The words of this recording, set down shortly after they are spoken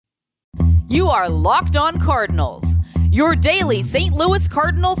You are Locked On Cardinals, your daily St. Louis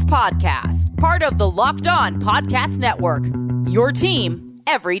Cardinals podcast, part of the Locked On Podcast Network, your team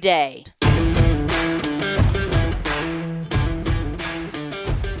every day.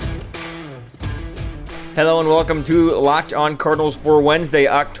 Hello and welcome to Locked On Cardinals for Wednesday,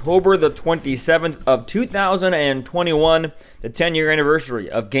 October the 27th of 2021, the 10-year anniversary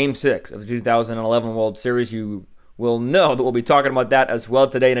of Game 6 of the 2011 World Series. You will know that we'll be talking about that as well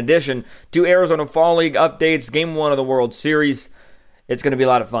today, in addition to Arizona Fall League updates, Game 1 of the World Series. It's going to be a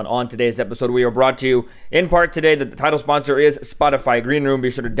lot of fun. On today's episode, we are brought to you in part today that the title sponsor is Spotify Green Room.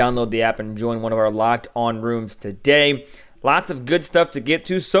 Be sure to download the app and join one of our Locked On rooms today. Lots of good stuff to get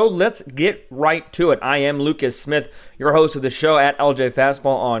to, so let's get right to it. I am Lucas Smith, your host of the show at LJ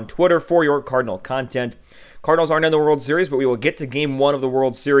Fastball on Twitter for your Cardinal content. Cardinals aren't in the World Series, but we will get to Game 1 of the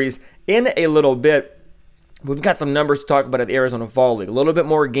World Series in a little bit. We've got some numbers to talk about at the Arizona Fall League. A little bit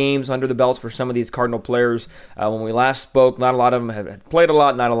more games under the belts for some of these Cardinal players. When we last spoke, not a lot of them have played a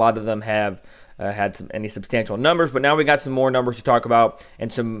lot. Not a lot of them have had any substantial numbers. But now we got some more numbers to talk about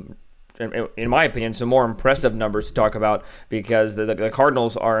and some, in my opinion, some more impressive numbers to talk about because the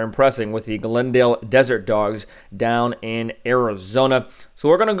Cardinals are impressing with the Glendale Desert Dogs down in Arizona. So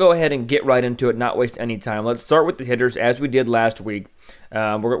we're going to go ahead and get right into it, not waste any time. Let's start with the hitters as we did last week.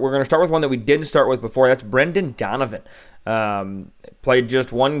 We're going to start with one that we didn't start with before. That's Brendan Donovan. Played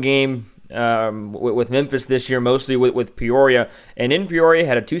just one game with Memphis this year, mostly with Peoria. And in Peoria,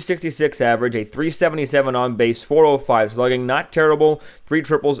 had a 266 average, a 377 on base, 405 slugging. Not terrible. 3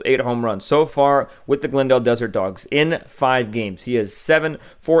 triples, 8 home runs. So far with the Glendale Desert Dogs in 5 games. He is 7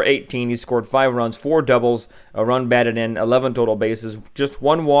 for 18. He scored 5 runs, 4 doubles, a run batted in, 11 total bases, just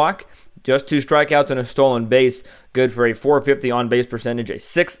 1 walk. Just 2 strikeouts and a stolen base. Good for a 450 on-base percentage, a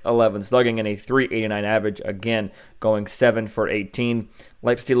 611 slugging, and a 389 average. Again, going 7 for 18.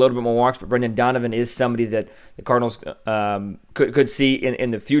 Like to see a little bit more walks, but Brendan Donovan is somebody that the Cardinals could see in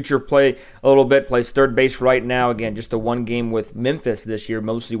the future play a little bit. Plays third base right now. Again, just a 1 game with Memphis this year,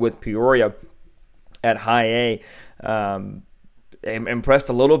 mostly with Peoria at high A. Impressed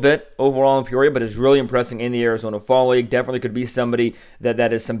a little bit overall in Peoria, but is really impressing in the Arizona Fall League. Definitely could be somebody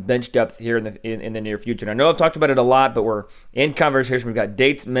that is some bench depth here in the near future. And I know I've talked about it a lot, but we're in conversation. We've got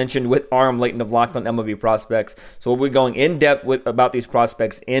dates mentioned with Aram Leighton of Locked On MLB Prospects. So we'll be going in depth about these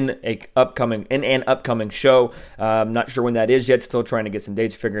prospects in an upcoming show. Not sure when that is yet. Still trying to get some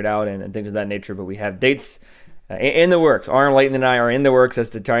dates figured out and things of that nature. But we have dates in the works. Aram Leighton and I are in the works as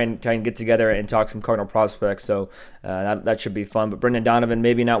to try and get together and talk some Cardinal prospects, so that should be fun. But Brendan Donovan,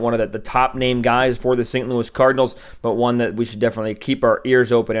 maybe not one of the top name guys for the St. Louis Cardinals, but one that we should definitely keep our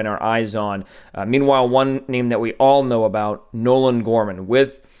ears open and our eyes on. Meanwhile, one name that we all know about, Nolan Gorman,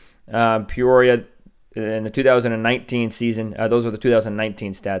 with Peoria in the 2019 season. Those are the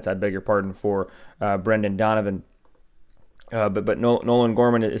 2019 stats, I beg your pardon, for Brendan Donovan. But Nolan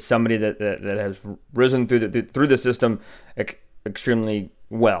Gorman is somebody that has risen through the system extremely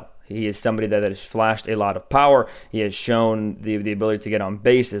well. He is somebody that has flashed a lot of power. He has shown the ability to get on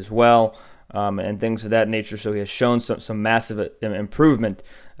base as well, and things of that nature. So he has shown some massive improvement.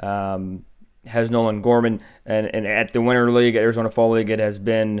 Has Nolan Gorman, and at the Winter League, Arizona Fall League, it has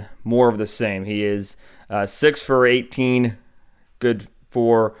been more of the same. He is 6 for 18, good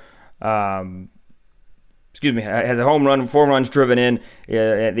for. Has a home run, 4 runs driven in.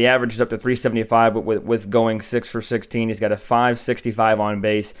 The average is up to 375 with going 6 for 16. He's got a 565 on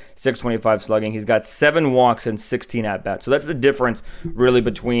base, 625 slugging. He's got 7 walks and 16 at-bats. So that's the difference really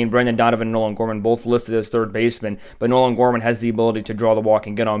between Brendan Donovan and Nolan Gorman, both listed as third baseman. But Nolan Gorman has the ability to draw the walk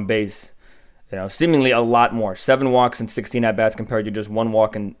and get on base, seemingly a lot more. 7 walks and 16 at-bats compared to just 1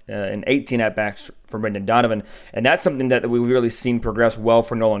 walk and 18 at-bats for Brendan Donovan. And that's something that we've really seen progress well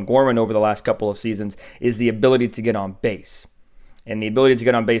for Nolan Gorman over the last couple of seasons, is the ability to get on base. And the ability to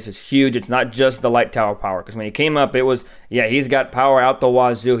get on base is huge. It's not just the light tower power. Because when he came up, it was, he's got power out the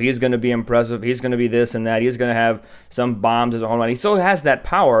wazoo. He's going to be impressive. He's going to be this and that. He's going to have some bombs as a home run. He still has that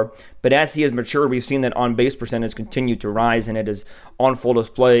power. But as he has matured, we've seen that on-base percentage continue to rise. And it is on full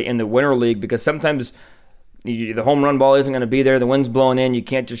display in the Winter League. Because sometimes the home run ball isn't going to be there. The wind's blowing in. You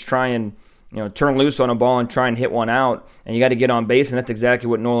can't just try and turn loose on a ball and try and hit one out. And you got to get on base. And that's exactly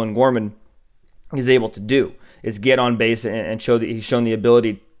what Nolan Gorman is able to do, is get on base and show that he's shown the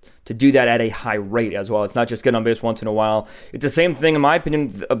ability to do that at a high rate as well. It's not just get on base once in a while. It's the same thing, in my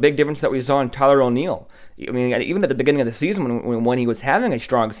opinion, a big difference that we saw in Tyler O'Neill. I mean, even at the beginning of the season, when he was having a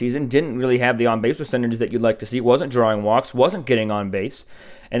strong season, didn't really have the on-base percentages that you'd like to see, wasn't drawing walks, wasn't getting on base.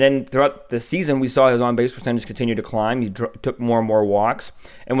 And then throughout the season, we saw his on-base percentage continue to climb. He took more and more walks.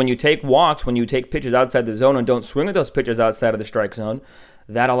 And when you take walks, when you take pitches outside the zone and don't swing at those pitches outside of the strike zone,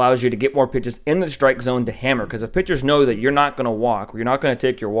 that allows you to get more pitches in the strike zone to hammer. Because if pitchers know that you're not going to walk, or you're not going to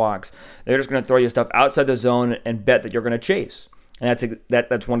take your walks, they're just going to throw you stuff outside the zone and bet that you're going to chase. And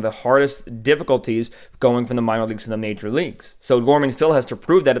that's one of the hardest difficulties going from the minor leagues to the major leagues. So Gorman still has to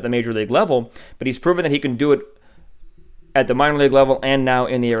prove that at the major league level, but he's proven that he can do it at the minor league level and now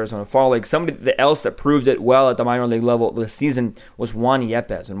in the Arizona Fall League. Somebody else that proved it well at the minor league level this season was Juan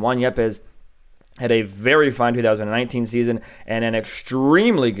Yepez. And Juan Yepez had a very fine 2019 season and an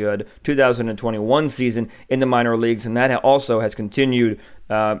extremely good 2021 season in the minor leagues, and that also has continued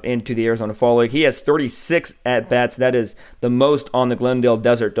into the Arizona Fall League. He has 36 at-bats. That is the most on the Glendale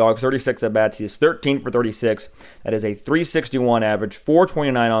Desert Dogs. 36 at-bats. He is 13 for 36. That is a 361 average,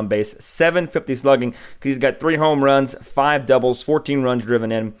 429 on base, 750 slugging. He's got 3 home runs, 5 doubles, 14 runs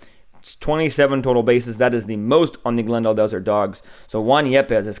driven in, 27 total bases. That is the most on the Glendale Desert Dogs. So Juan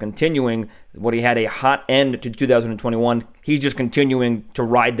Yepez is continuing what he had a hot end to 2021. He's just continuing to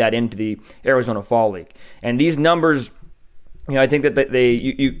ride that into the Arizona Fall League. And these numbers, I think that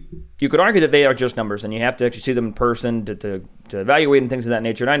you could argue that they are just numbers, and you have to actually see them in person to evaluate and things of that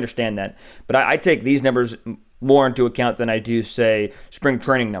nature, and I understand that. But I take these numbers more into account than I do, say, spring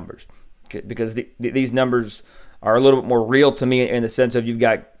training numbers, because these numbers are a little bit more real to me in the sense of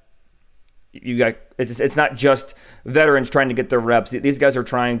it's not just veterans trying to get their reps. These guys are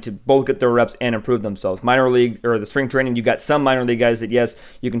trying to both get their reps and improve themselves. Minor league or the spring training, you got some minor league guys that, yes,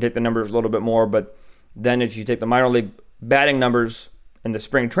 you can take the numbers a little bit more, but then if you take the minor league batting numbers in the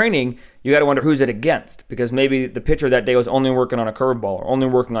spring training, you got to wonder who's it against, because maybe the pitcher that day was only working on a curveball or only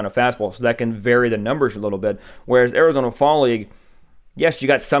working on a fastball, so that can vary the numbers a little bit. Whereas Arizona Fall League, yes, you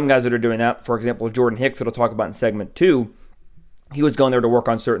got some guys that are doing that. For example, Jordan Hicks, that I'll talk about in segment 2. He was going there to work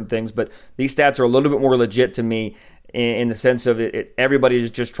on certain things, but these stats are a little bit more legit to me in the sense of everybody is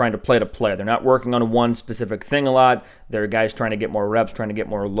just trying to play. They're not working on one specific thing a lot. They're guys trying to get more reps, trying to get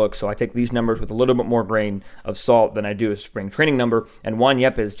more looks. So I take these numbers with a little bit more grain of salt than I do a spring training number. And Juan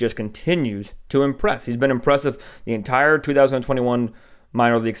Yepez just continues to impress. He's been impressive the entire 2021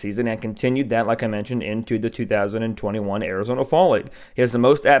 minor league season and continued that, like I mentioned, into the 2021 Arizona Fall League. He has the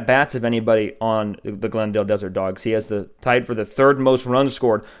most at-bats of anybody on the Glendale Desert Dogs. He has tied for the 3rd most runs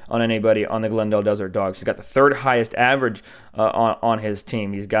scored on anybody on the Glendale Desert Dogs. He's got the 3rd highest average on his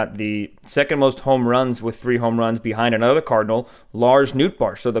team. He's got the 2nd most home runs with 3 home runs behind another Cardinal, Lars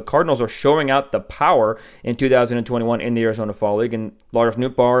Nootbaar. So the Cardinals are showing out the power in 2021 in the Arizona Fall League, and Lars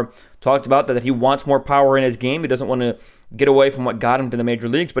Nootbaar talked about that he wants more power in his game. He doesn't want to get away from what got him to the major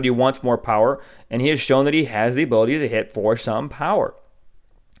leagues, but he wants more power, and he has shown that he has the ability to hit for some power.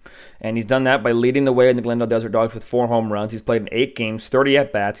 And he's done that by leading the way in the Glendale Desert Dogs with 4 home runs. He's played in 8 games, 30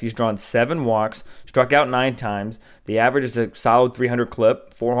 at-bats. He's drawn 7 walks, struck out 9 times. The average is a solid 300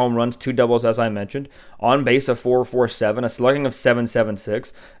 clip, 4 home runs, 2 doubles, as I mentioned. On base of 447, a slugging of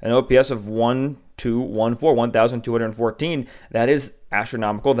 776, an OPS of 1,214, 1,214. That is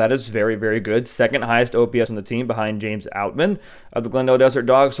astronomical. That is very, very good. 2nd highest OPS on the team behind James Outman of the Glendale Desert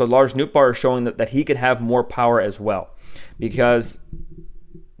Dogs. So Lars Nootbaar is showing that he could have more power as well, because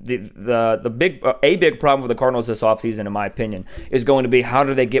the big problem for the Cardinals this offseason, in my opinion, is going to be how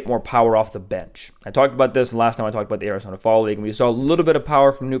do they get more power off the bench. I talked about this last time I talked about the Arizona Fall League, and we saw a little bit of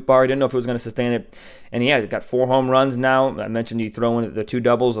power from Nootbaar. I didn't know if it was going to sustain it, and he's got 4 home runs now. I mentioned you throw in the 2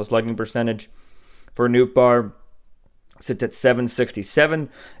 doubles, a slugging percentage for Nootbaar sits at 767.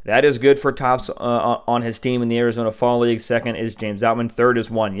 That is good for tops on his team in the Arizona Fall League. 2nd is James Outman. 3rd is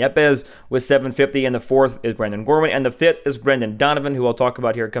Juan Yepez with 750, and the 4th is Brandon Gorman, and the 5th is Brendan Donovan, who I'll talk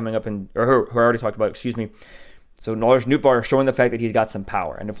about here coming up, who I already talked about, So Lars Nootbaar is showing the fact that he's got some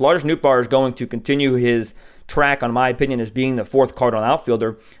power. And if Lars Nootbaar is going to continue his track, on my opinion, as being the 4th Cardinal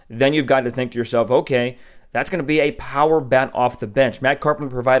outfielder, then you've got to think to yourself, okay, that's going to be a power bat off the bench. Matt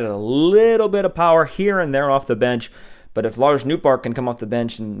Carpenter provided a little bit of power here and there off the bench, but if Lars Nootbaar can come off the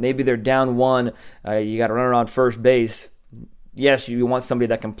bench and maybe they're down 1, you got a runner on first base, yes, you want somebody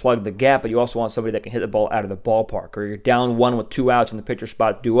that can plug the gap, but you also want somebody that can hit the ball out of the ballpark. Or you're down 1 with 2 outs and the pitcher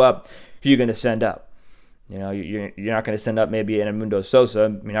spot due up, who are you going to send up? You're not going to send up maybe an Edmundo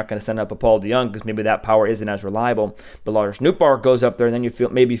Sosa. You're not going to send up a Paul DeJong because maybe that power isn't as reliable. But Lars Nootbaar goes up there, and then you feel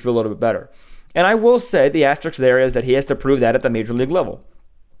a little bit better. And I will say the asterisk there is that he has to prove that at the major league level.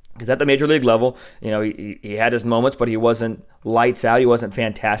 Because at the major league level, he had his moments, but he wasn't lights out. He wasn't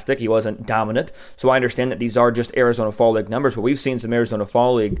fantastic. He wasn't dominant. So I understand that these are just Arizona Fall League numbers, but we've seen some Arizona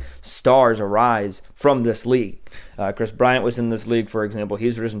Fall League stars arise from this league. Chris Bryant was in this league, for example.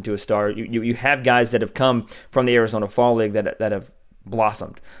 He's risen to a star. You have guys that have come from the Arizona Fall League that have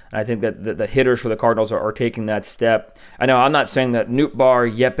blossomed. And I think that the hitters for the Cardinals are taking that step. I know I'm not saying that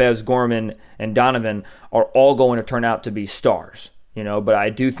Nootbaar, Yepez, Gorman, and Donovan are all going to turn out to be stars. But I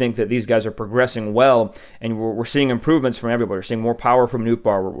do think that these guys are progressing well, and we're seeing improvements from everybody. We're seeing more power from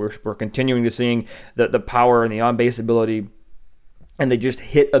Nootbaar. We're continuing to seeing the power and the on-base ability and the just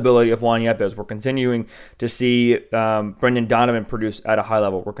hit ability of Juan Yepez. We're continuing to see Brendan Donovan produce at a high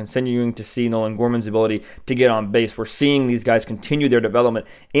level. We're continuing to see Nolan Gorman's ability to get on base. We're seeing these guys continue their development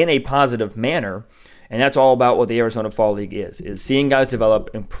in a positive manner. And that's all about what the Arizona Fall League is seeing guys develop,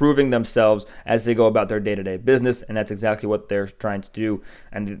 improving themselves as they go about their day-to-day business, and that's exactly what they're trying to do.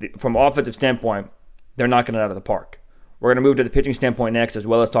 And from an offensive standpoint, they're knocking it out of the park. We're going to move to the pitching standpoint next, as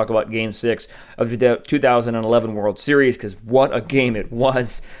well as talk about Game 6 of the 2011 World Series, because what a game it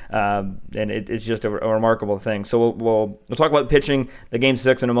was, and it's just a remarkable thing. So we'll talk about pitching, the Game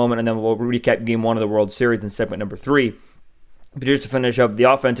 6 in a moment, and then we'll recap Game 1 of the World Series in segment number 3. But just to finish up, the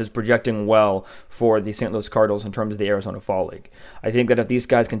offense is projecting well for the St. Louis Cardinals in terms of the Arizona Fall League. I think that if these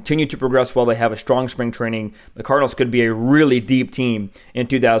guys continue to progress well, they have a strong spring training, the Cardinals could be a really deep team in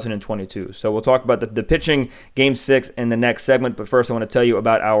 2022. So we'll talk about the pitching, Game 6, in the next segment. But first, I want to tell you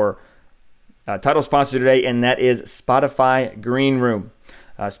about our title sponsor today, and that is Spotify Green Room.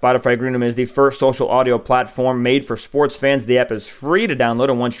 Spotify Green Room is the first social audio platform made for sports fans. The app is free to download,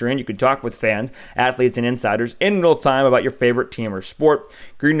 and once you're in, you can talk with fans, athletes, and insiders in real time about your favorite team or sport.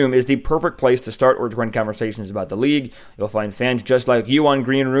 Green Room is the perfect place to start or join conversations about the league. You'll find fans just like you on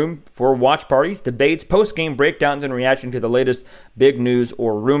Green Room for watch parties, debates, post-game breakdowns, and reaction to the latest big news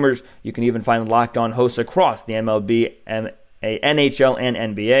or rumors. You can even find Locked On hosts across the MLB, NHL,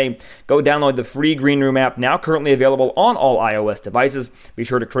 and NBA. Go download the free Green Room app, now currently available on all iOS devices. Be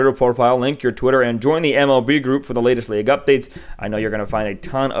sure to create a profile, link your Twitter, and join the MLB group for the latest league updates. I know you're going to find a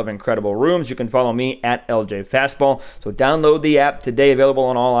ton of incredible rooms. You can follow me at LJ Fastball. So download the app today, available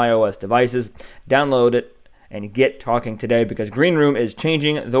on all iOS devices. Download it and get talking today, because Green Room is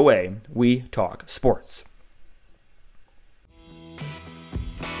changing the way we talk sports.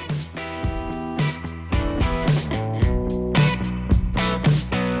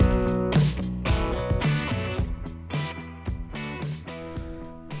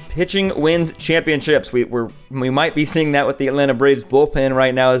 Pitching wins championships. We might be seeing that with the Atlanta Braves bullpen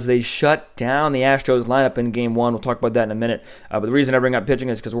right now as they shut down the Astros lineup in Game 1. We'll talk about that in a minute. But the reason I bring up pitching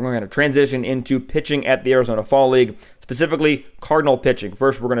is because we're going to transition into pitching at the Arizona Fall League, specifically Cardinal pitching.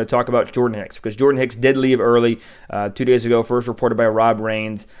 First, we're going to talk about Jordan Hicks, because Jordan Hicks did leave early 2 days ago, first reported by Rob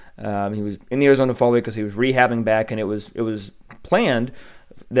Raines. He was in the Arizona Fall League because he was rehabbing back, and it was planned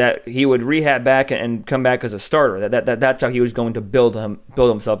that he would rehab back and come back as a starter. That's how he was going to build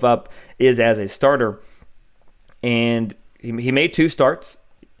himself up, is as a starter. And he made 2 starts.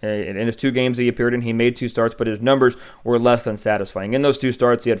 In his 2 games he appeared in, he made 2 starts, but his numbers were less than satisfying. In those 2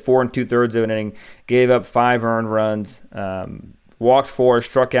 starts, he had 4 2/3 of an inning, gave up 5 earned runs, walked 4,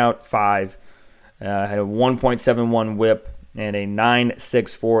 struck out 5, had a 1.71 WHIP, and a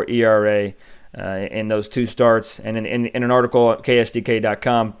 9.64 ERA. In those 2 starts, and in an article at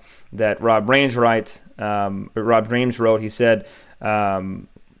KSDK.com that Rob Raines wrote, he said in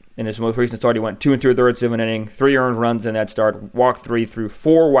his most recent start, he went 2 2/3 of an inning, 3 earned runs in that start, walked 3, threw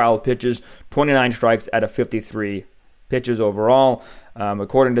 4 wild pitches, 29 strikes out of 53 pitches overall.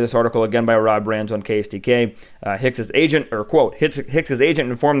 According to this article, again by Rob Raines on KSDK, Hicks's agent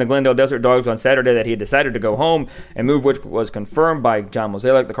informed the Glendale Desert Dogs on Saturday that he had decided to go home, a move which was confirmed by John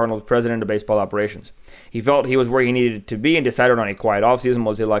Mozeliak, the Cardinals' president of baseball operations. He felt he was where he needed to be and decided on a quiet offseason,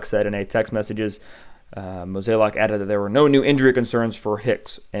 Mozeliak said in a text messages. Mozeliak added that there were no new injury concerns for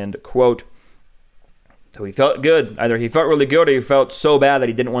Hicks, end quote. So he felt good. Either he felt really good or he felt so bad that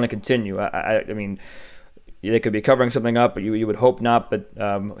he didn't want to continue. I mean, they could be covering something up, but you would hope not. But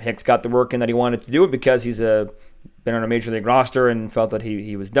Hicks got the work in that he wanted to do it because he's been on a major league roster and felt that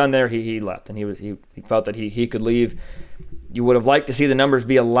he was done there. He left, and he felt that he could leave. You would have liked to see the numbers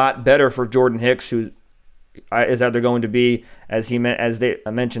be a lot better for Jordan Hicks, who is either going to be, as they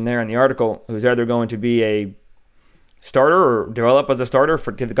mentioned there in the article, who's either going to be a starter or develop as a starter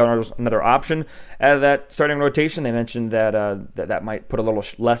for give the Cardinals another option out of that starting rotation. They mentioned that might put a little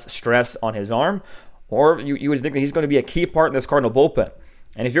less stress on his arm. Or you would think that he's going to be a key part in this Cardinal bullpen.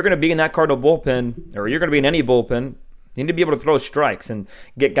 And if you're going to be in that Cardinal bullpen, or you're going to be in any bullpen, you need to be able to throw strikes and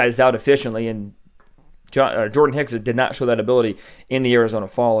get guys out efficiently. And Jordan Hicks did not show that ability in the Arizona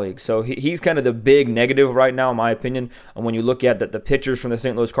Fall League. So he's kind of the big negative right now, in my opinion. And when you look at the pitchers from the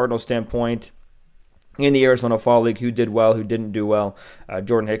St. Louis Cardinals standpoint, in the Arizona Fall League, who did well, who didn't do well.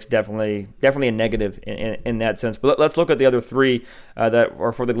 Jordan Hicks definitely a negative in that sense. But let's look at the other 3 that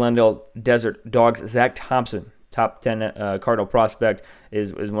are for the Glendale Desert Dogs. Zach Thompson top 10 Cardinal prospect,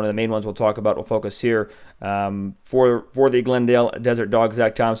 is one of the main ones we'll talk about. We'll focus here. For the Glendale Desert Dog,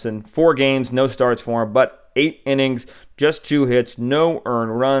 Zach Thompson, 4 games, no starts for him, but 8 innings, just 2 hits, no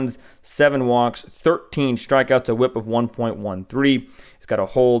earned runs, 7 walks, 13 strikeouts, a whip of 1.13. He's got a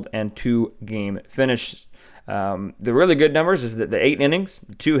hold and 2-game finish. The really good numbers is that the 8 innings,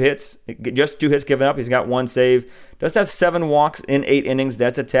 2 hits, just 2 hits given up. He's got 1 save. Does have 7 walks in 8 innings.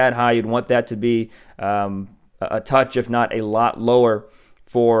 That's a tad high. You'd want that to be a touch, if not a lot lower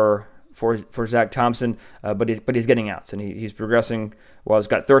for Zach Thompson. But he's getting outs and he's progressing. Well, he's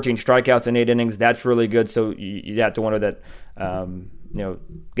got 13 strikeouts in 8 innings. That's really good. So you'd have to wonder that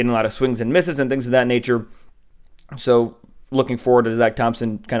getting a lot of swings and misses and things of that nature. So looking forward to Zach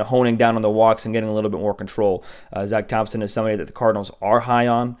Thompson kind of honing down on the walks and getting a little bit more control. Zach Thompson is somebody that the Cardinals are high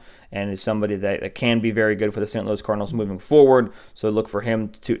on and is somebody that can be very good for the St. Louis Cardinals moving forward. So look for him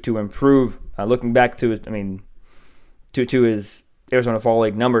to improve. Looking back to his Arizona Fall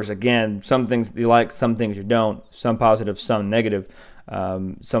League numbers, again, some things you like, some things you don't, some positive, some negative.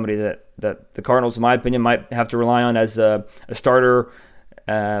 Somebody that the Cardinals, in my opinion, might have to rely on as a starter,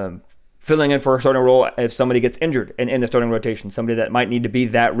 filling in for a starting role if somebody gets injured in the starting rotation, somebody that might need to be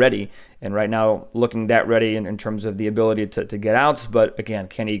that ready. And right now, looking that ready in terms of the ability to get outs. But again,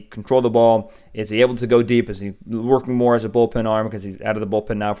 can he control the ball? Is he able to go deep? Is he working more as a bullpen arm because he's out of the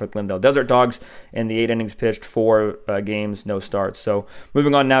bullpen now for the Glendale Desert Dogs? And the 8 innings pitched, 4 games, no starts. So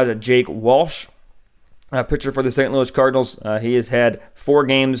moving on now to Jake Walsh. Pitcher for the St. Louis Cardinals. He has had 4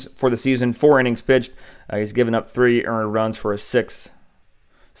 games for the season, 4 innings pitched. He's given up 3 earned runs for a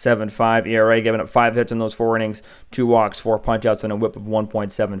 6.75 ERA, giving up 5 hits in those 4 innings, 2 walks, 4 punch-outs, and a whip of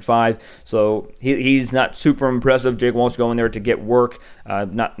 1.75. So he's not super impressive. Jake Walsh going there to get work.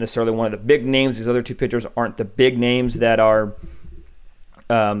 Not necessarily one of the big names. These other 2 pitchers aren't the big names that are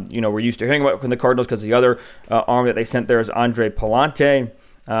we're used to hearing about from the Cardinals, because the other arm that they sent there is Andre Pallante.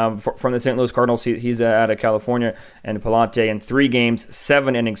 From the St. Louis Cardinals, he's out of California, and Pallante in 3 games,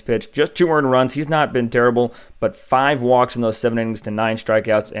 7 innings pitched, just 2 earned runs. He's not been terrible, but 5 walks in those 7 innings to 9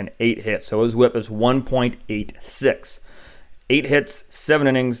 strikeouts and 8 hits. So his whip is 1.86. 8 hits, 7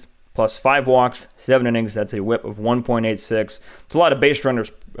 innings, plus 5 walks, 7 innings. That's a whip of 1.86. It's a lot of base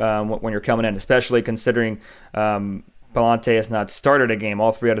runners when you're coming in, especially considering Pallante has not started a game,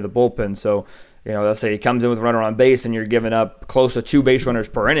 all 3 out of the bullpen. So let's say he comes in with a runner on base and you're giving up close to 2 base runners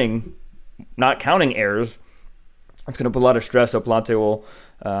per inning, not counting errors. It's going to put a lot of stress, so Pallante will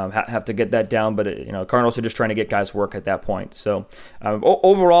have to get that down. But, Cardinals are just trying to get guys work at that point. So,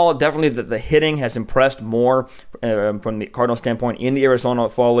 overall, definitely the hitting has impressed more from the Cardinals standpoint in the Arizona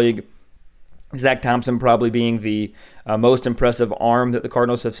Fall League. Zach Thompson probably being the most impressive arm that the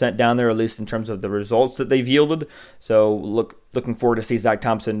Cardinals have sent down there, at least in terms of the results that they've yielded. So looking forward to see Zach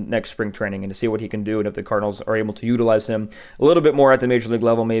Thompson next spring training and to see what he can do, and if the Cardinals are able to utilize him a little bit more at the major league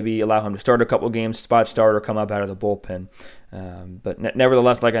level, maybe allow him to start a couple games, spot start, or come up out of the bullpen. But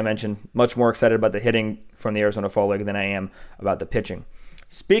nevertheless, like I mentioned, much more excited about the hitting from the Arizona Fall League than I am about the pitching.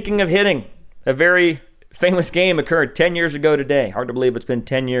 Speaking of hitting, a very famous game occurred 10 years ago today. Hard to believe it's been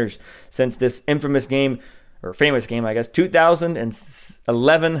 10 years since this infamous game, or famous game, I guess,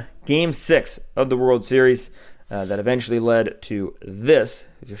 2011 Game 6 of the World Series that eventually led to this.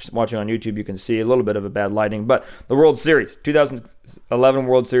 If you're watching on YouTube, you can see a little bit of a bad lighting, but the World Series, 2011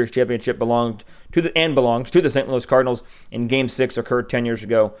 World Series championship belongs to the St. Louis Cardinals, and Game 6 occurred 10 years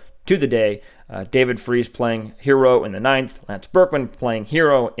ago to the day. David Freese playing hero in the 9th, Lance Berkman playing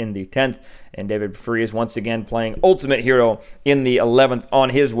hero in the 10th, and David Freese once again playing ultimate hero in the 11th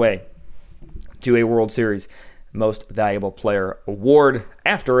on his way to a World Series Most Valuable Player award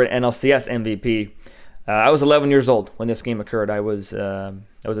after an NLCS MVP. I was 11 years old when this game occurred. I was in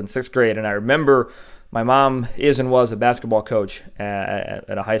 6th grade, and I remember my mom is and was a basketball coach at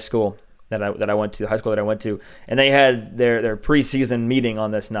a high school that I went to, and they had their preseason meeting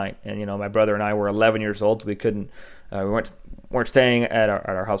on this night. And my brother and I were 11 years old, so we weren't staying at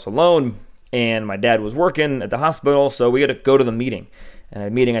our house alone. And my dad was working at the hospital, so we had to go to the meeting. And the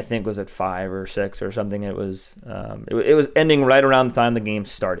meeting, I think, was at 5 or 6 or something. It was ending right around the time the game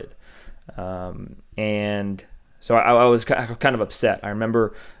started. And so I was kind of upset. I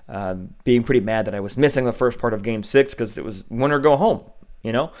remember being pretty mad that I was missing the first part of Game 6 because it was win or go home.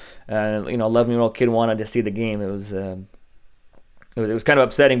 11-year-old kid wanted to see the game. It was kind of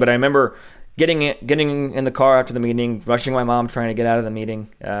upsetting. But I remember getting in the car after the meeting, rushing my mom, trying to get out of the meeting,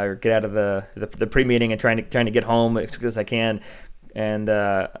 or get out of the pre-meeting, and trying to get home as quick as I can. And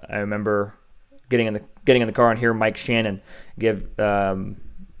I remember getting in the car and hear Mike Shannon give a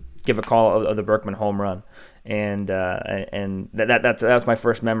call of the Berkman home run. and that's my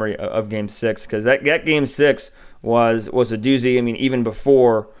first memory of Game 6, because that Game 6 was a doozy. I mean, even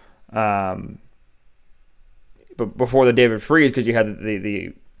before the David Freese, because you had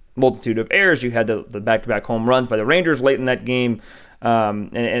the multitude of errors, you had the back-to-back home runs by the Rangers late in that game,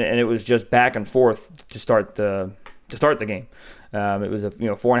 and it was just back and forth to start the game. It was a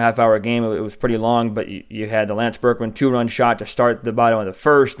 4.5 hour game. It was pretty long, but you had the Lance Berkman 2-run shot to start the bottom of the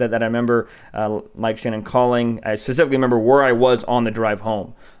first that I remember Mike Shannon calling. I specifically remember where I was on the drive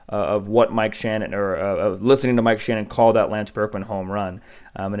home of what Mike Shannon, or listening to Mike Shannon call that Lance Berkman home run,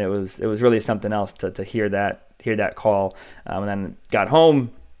 and it was really something else to hear that call, and then got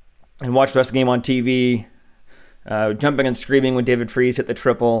home and watched the rest of the game on TV, jumping and screaming when David Freese hit the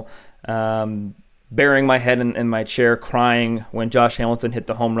triple, burying my head in my chair, crying when Josh Hamilton hit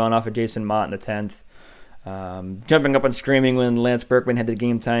the home run off of Jason Mott in the 10th, jumping up and screaming when Lance Berkman had the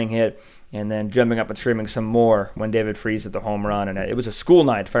game-tying hit, and then jumping up and screaming some more when David Freese hit the home run. And it was a school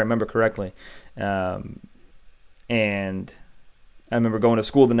night, if I remember correctly. And I remember going to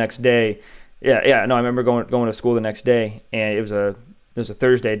school the next day. I remember going to school the next day, and it was a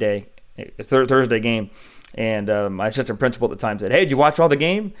Thursday day, Thursday game. And my assistant principal at the time said, "Hey, did you watch all the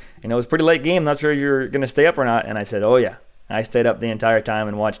game?" And it was a pretty late game. Not sure you're going to stay up or not. And I said, "Oh, yeah." I stayed up the entire time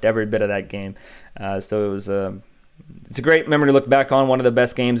and watched every bit of that game. So it was it's a great memory to look back on. One of the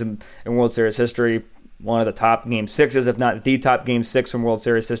best games in World Series history. One of the top Game 6s, if not the top Game 6 in World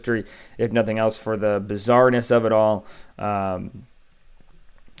Series history, if nothing else, for the bizarreness of it all.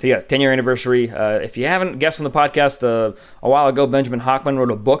 10-year anniversary. If you haven't guessed on the podcast, a while ago, Benjamin Hochman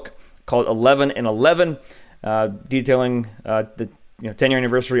wrote a book called 11 and 11, detailing the 10-year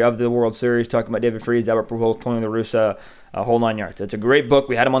anniversary of the World Series, talking about David Freese, Albert Pujols, Tony La Russa, whole 9 yards. It's a great book.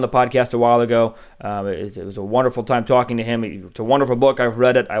 We had him on the podcast a while ago. It was a wonderful time talking to him. It's a wonderful book. I've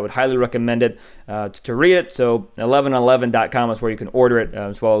read it. I would highly recommend it to read it. So 1111.com is where you can order it,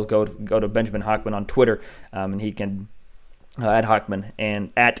 as well as go to Benjamin Hochman on Twitter, and he can at Hochman,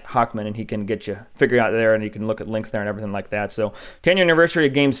 and he can get you figured out there, and you can look at links there and everything like that. So 10-year anniversary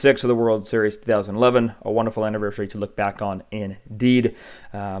of Game 6 of the World Series 2011, a wonderful anniversary to look back on indeed.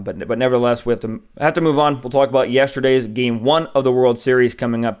 But nevertheless, we have to move on. We'll talk about yesterday's Game 1 of the World Series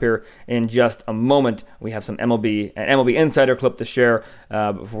coming up here in just a moment. We have some MLB Insider clip to share.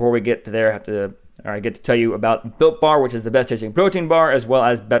 Before we get to there, I get to tell you about Built Bar, which is the best tasting protein bar, as well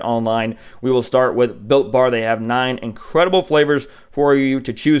as Bet Online. We will start with Built Bar. They have 9 incredible flavors for you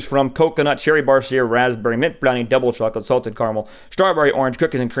to choose from: coconut, cherry barcia, raspberry, mint brownie, double chocolate, salted caramel, strawberry, orange,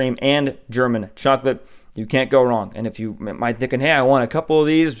 cookies and cream, and German chocolate. You can't go wrong. And if you might thinking, hey, I want a couple of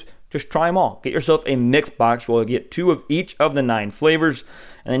these, just try them all. Get yourself a mix box where you'll get 2 of each of the 9 flavors,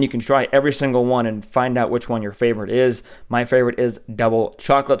 and then you can try every single one and find out which one your favorite is. My favorite is double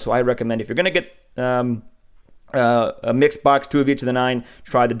chocolate, so I recommend, if you're going to get a mixed box, 2 of each of the 9,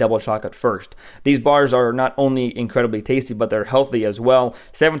 try the double chocolate first. These bars are not only incredibly tasty, but they're healthy as well.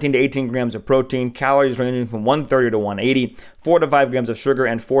 17 to 18 grams of protein, calories ranging from 130 to 180, 4 to 5 grams of sugar,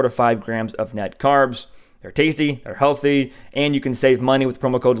 and 4 to 5 grams of net carbs. They're tasty, they're healthy, and you can save money with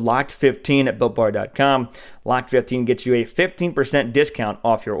promo code LOCKED15 at BuiltBar.com. LOCKED15 gets you a 15% discount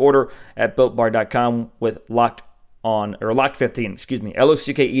off your order at BuiltBar.com with Locked15,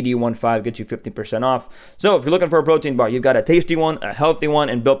 LOCKED15 gets you 15% off. So if you're looking for a protein bar, you've got a tasty one, a healthy one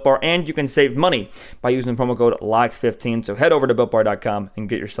in Built Bar, and you can save money by using the promo code LOCKED15. So head over to BuiltBar.com and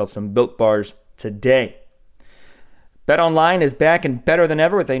get yourself some Built Bars today. BetOnline is back and better than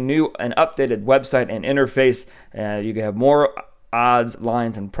ever with a new and updated website and interface. You can have more odds,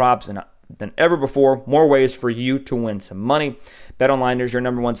 lines, and props than ever before. More ways for you to win some money. BetOnline is your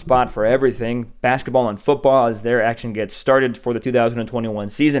number one spot for everything basketball and football as their action gets started for the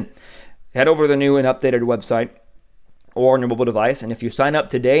 2021 season. Head over to the new and updated website or on your mobile device, and if you sign up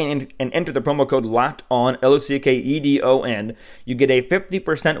today and enter the promo code LOCKEDON, LOCKEDON, you get a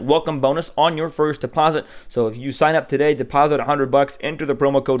 50% welcome bonus on your first deposit. So if you sign up today, deposit $100, enter the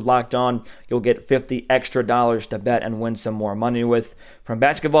promo code LOCKEDON, you'll get $50 extra to bet and win some more money with. From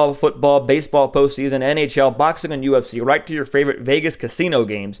basketball, football, baseball postseason, NHL, boxing, and UFC, right to your favorite Vegas casino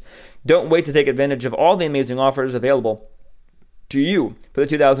games. Don't wait to take advantage of all the amazing offers available to you for the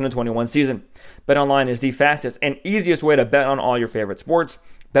 2021 season. BetOnline is the fastest and easiest way to bet on all your favorite sports.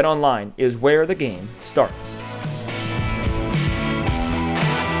 BetOnline is where the game starts.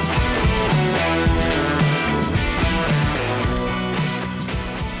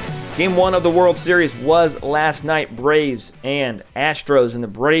 Game 1 of the World Series was last night. Braves and Astros, and the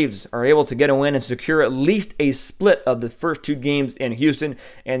Braves are able to get a win and secure at least a split of the first 2 games in Houston,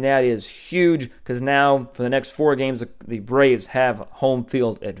 and that is huge because now for the next 4 games, the Braves have home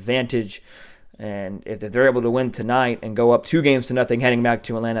field advantage. And if they're able to win tonight and go up 2-0 heading back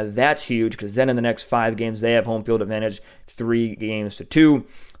to Atlanta, that's huge, because then in the next 5 games, they have home field advantage. It's 3-2.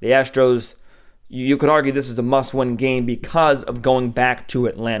 The Astros, you could argue this is a must-win game because of going back to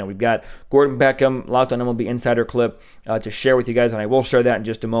Atlanta. We've got Gordon Beckham, Locked on MLB Insider clip to share with you guys, and I will share that in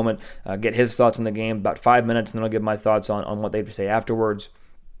just a moment. Get his thoughts on the game, about 5 minutes, and then I'll give my thoughts on what they have to say afterwards.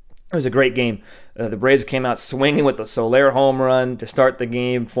 It was a great game. The Braves came out swinging with the Soler home run to start the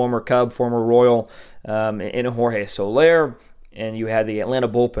game. Former Cub, former Royal, in Jorge Soler. And you had the Atlanta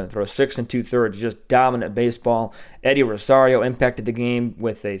bullpen throw 6 2/3, just dominant baseball. Eddie Rosario impacted the game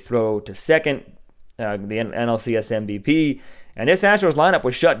with a throw to second, the NLCS MVP. And this Astros lineup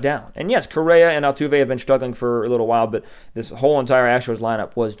was shut down. And yes, Correa and Altuve have been struggling for a little while, but this whole entire Astros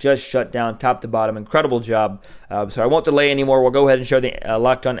lineup was just shut down top to bottom. Incredible job. So I won't delay anymore. We'll go ahead and show the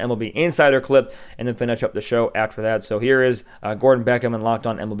Locked on MLB Insider clip and then finish up the show after that. So here is Gordon Beckham and Locked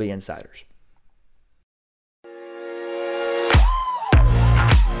on MLB Insiders.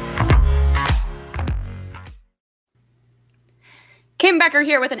 Kim Becker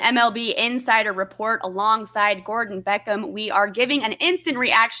here with an MLB Insider report alongside Gordon Beckham. We are giving an instant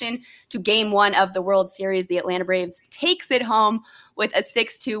reaction to Game 1 of the World Series. The Atlanta Braves takes it home with a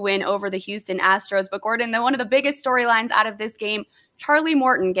 6-2 win over the Houston Astros. But Gordon, one of the biggest storylines out of this game, Charlie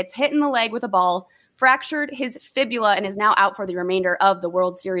Morton gets hit in the leg with a ball, fractured his fibula, and is now out for the remainder of the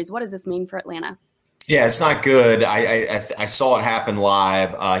World Series. What does this mean for Atlanta? Yeah, it's not good. I saw it happen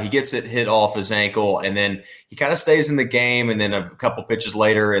live. He gets it hit off his ankle, and then he kind of stays in the game. And then a couple pitches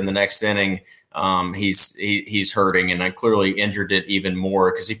later in the next inning, he's hurting, and I clearly injured it even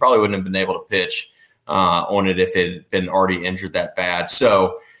more because he probably wouldn't have been able to pitch on it if it had been already injured that bad.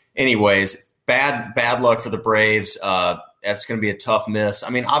 So, anyways, bad luck for the Braves. That's going to be a tough miss.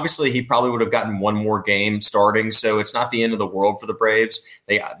 I mean, obviously, he probably would have gotten one more game starting, so it's not the end of the world for the Braves.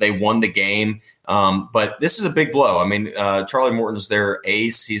 They won the game. But this is a big blow. I mean, Charlie Morton is their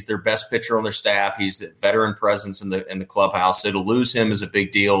ace. He's their best pitcher on their staff. He's the veteran presence in the clubhouse. So to lose him is a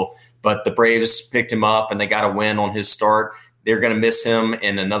big deal. But the Braves picked him up, and they got a win on his start. They're going to miss him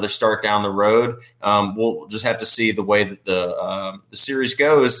in another start down the road. We'll just have to see the way that the series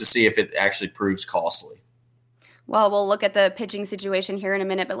goes to see if it actually proves costly. Well, we'll look at the pitching situation here in a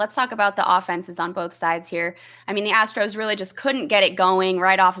minute, but let's talk about the offenses on both sides here. I mean, the Astros really just couldn't get it going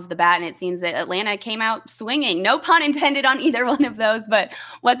right off of the bat, and it seems that Atlanta came out swinging. No pun intended on either one of those, but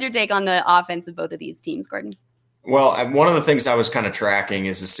what's your take on the offense of both of these teams, Gordon? Well, one of the things I was kind of tracking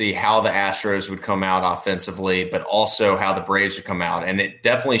is to see how the Astros would come out offensively, but also how the Braves would come out. And it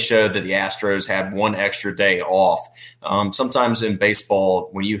definitely showed that the Astros had one extra day off. Sometimes in baseball,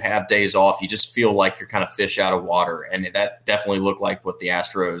 when you have days off, you just feel like you're kind of fish out of water. And that definitely looked like what the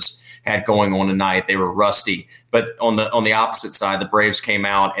Astros had going on tonight. They were rusty. But on the opposite side, the Braves came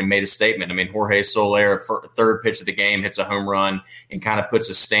out and made a statement. I mean, Jorge Soler, third pitch of the game, hits a home run and kind of puts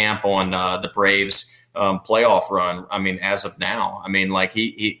a stamp on the Braves' playoff run. I mean, as of now, I mean, like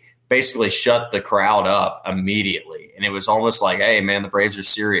he basically shut the crowd up immediately. And it was almost like, hey, man, the Braves are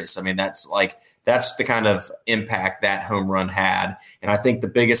serious. I mean, that's the kind of impact that home run had. And I think the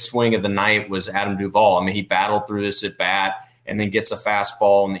biggest swing of the night was Adam Duvall. I mean, he battled through this at bat and then gets a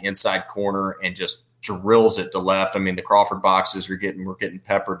fastball in the inside corner and just drills it to left. I mean, the Crawford boxes were getting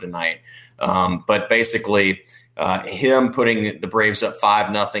peppered tonight. But basically, him putting the Braves up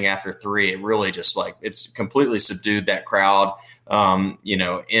 5-0 after 3, it really just it's completely subdued that crowd,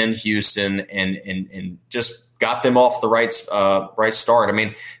 in Houston and just got them off the right start. I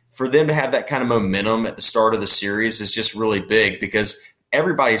mean, for them to have that kind of momentum at the start of the series is just really big because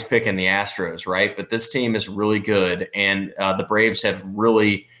everybody's picking the Astros, right? But this team is really good, and the Braves have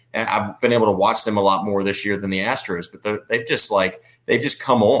really. I've been able to watch them a lot more this year than the Astros, but they've just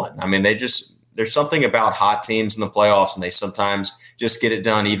come on. I mean, there's something about hot teams in the playoffs, and they sometimes just get it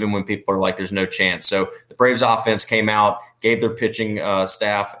done even when people are like, there's no chance. So the Braves offense came out, gave their pitching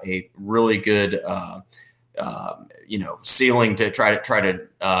staff a really good, ceiling to try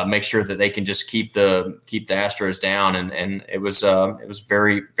to make sure that they can just keep the Astros down. And it was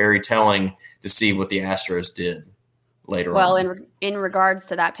very, very telling to see what the Astros did later on. Well, in regards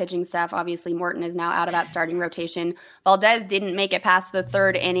to that pitching staff, obviously Morton is now out of that starting rotation. Valdez didn't make it past the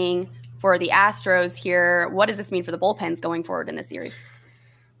third inning for the Astros here. What does this mean for the bullpens going forward in this series?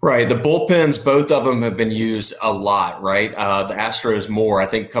 Right. The bullpens, both of them have been used a lot, right? The Astros more. I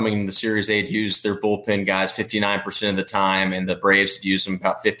think coming into the series, they'd used their bullpen guys 59% of the time, and the Braves had used them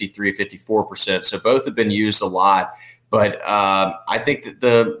about 53, 54%. So both have been used a lot. But I think that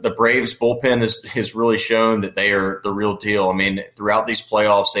the Braves bullpen has really shown that they are the real deal. I mean, throughout these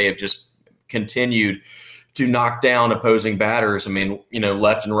playoffs, they have just continued to knock down opposing batters. I mean,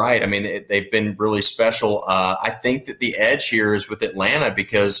 left and right. I mean, they've been really special. I think that the edge here is with Atlanta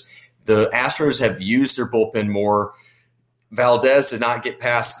because the Astros have used their bullpen more. Valdez did not get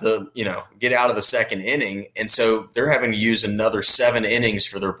past get out of the second inning. And so they're having to use another 7 innings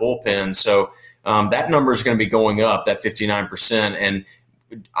for their bullpen. So that number is going to be going up, that 59%. And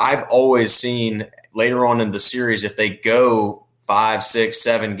I've always seen later on in the series, if they go 5, 6,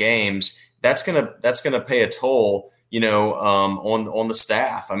 7 games, that's gonna pay a toll, on the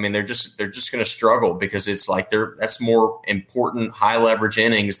staff. I mean, they're just gonna struggle because it's like that's more important high leverage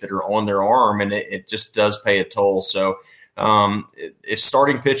innings that are on their arm, and it just does pay a toll. So if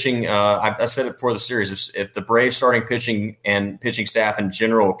starting pitching, I said it before the series, if the Braves starting pitching and pitching staff in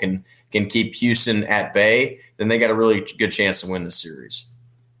general can keep Houston at bay, then they got a really good chance to win the series.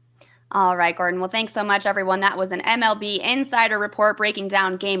 All right, Gordon. Well, thanks so much, everyone. That was an MLB Insider Report breaking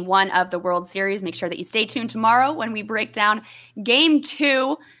down Game 1 of the World Series. Make sure that you stay tuned tomorrow when we break down Game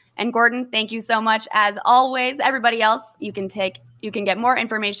 2. And Gordon, thank you so much as always. Everybody else, you can get more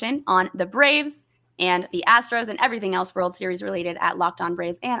information on the Braves and the Astros and everything else World Series related at Locked On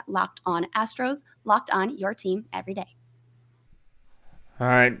Braves and Locked On Astros. Locked On, your team every day. All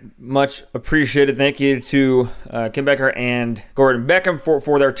right, much appreciated. Thank you to Ken Becker and Gordon Beckham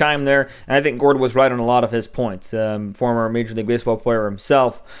for their time there. And I think Gordon was right on a lot of his points. Former Major League Baseball player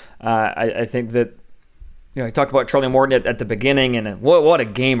himself. I think that he talked about Charlie Morton at the beginning, and what a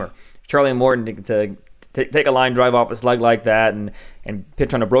gamer. Charlie Morton to take a line drive off his leg like that and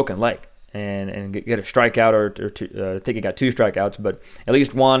pitch on a broken leg and get a strikeout or I think he got 2 strikeouts, but at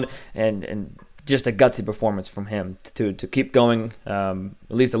least one and just a gutsy performance from him to keep going at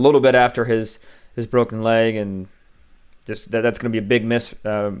least a little bit after his broken leg, and just that's going to be a big miss.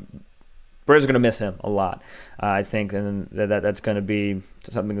 Braves are going to miss him a lot, I think, and that's going to be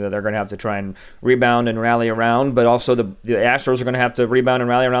something that they're going to have to try and rebound and rally around. But also the Astros are going to have to rebound and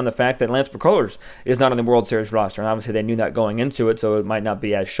rally around the fact that Lance McCullers is not on the World Series roster, and obviously they knew that going into it, so it might not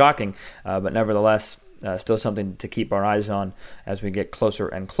be as shocking, but nevertheless, still something to keep our eyes on as we get closer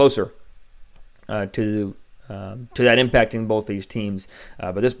and closer to that impacting both these teams.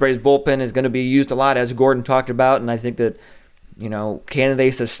 But this Braves bullpen is going to be used a lot, as Gordon talked about, and I think that, can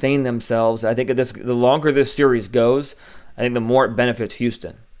they sustain themselves? I think the longer this series goes, I think the more it benefits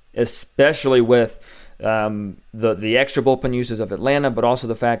Houston, especially with the extra bullpen uses of Atlanta, but also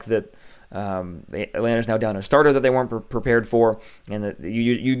the fact that Atlanta's now down a starter that they weren't prepared for, and that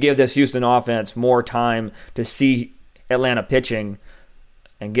you give this Houston offense more time to see Atlanta pitching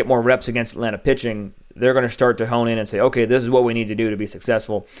and get more reps against Atlanta pitching, they're going to start to hone in and say, okay, this is what we need to do to be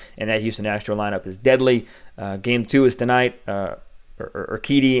successful. And that Houston Astro lineup is deadly. Game 2 is tonight.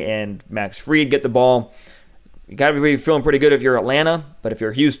 Urquidy and Max Fried get the ball. You got to be feeling pretty good if you're Atlanta, but if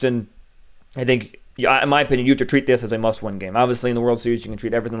you're Houston, I think, in my opinion, you have to treat this as a must-win game. Obviously, in the World Series, you can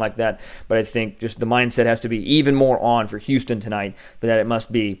treat everything like that, but I think just the mindset has to be even more on for Houston tonight, but that it must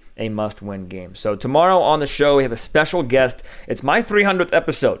be a must-win game. So tomorrow on the show, we have a special guest. It's my 300th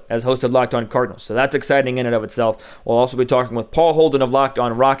episode as host of Locked On Cardinals, so that's exciting in and of itself. We'll also be talking with Paul Holden of Locked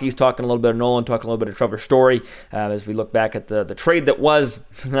On Rockies, talking a little bit of Nolan, talking a little bit of Trevor Story, as we look back at the trade that was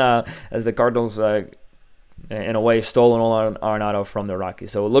as the Cardinals in a way, stole Nolan Arenado from the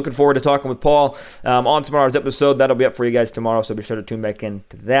Rockies. So looking forward to talking with Paul on tomorrow's episode. That'll be up for you guys tomorrow, so be sure to tune back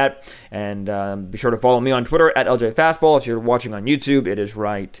into that. And be sure to follow me on Twitter at LJ Fastball. If you're watching on YouTube, it is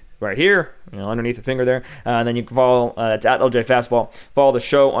right here, underneath the finger there. And then you can follow, it's at LJ Fastball. Follow the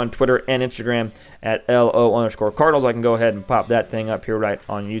show on Twitter and Instagram at LO_Cardinals. I can go ahead and pop that thing up here right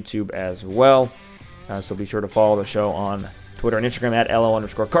on YouTube as well. So be sure to follow the show on Twitter and Instagram at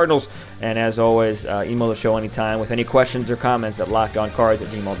LO_Cardinals. And as always, email the show anytime with any questions or comments at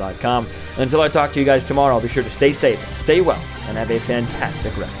lockedoncards@gmail.com. Until I talk to you guys tomorrow, be sure to stay safe, stay well, and have a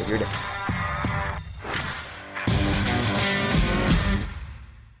fantastic rest of your day.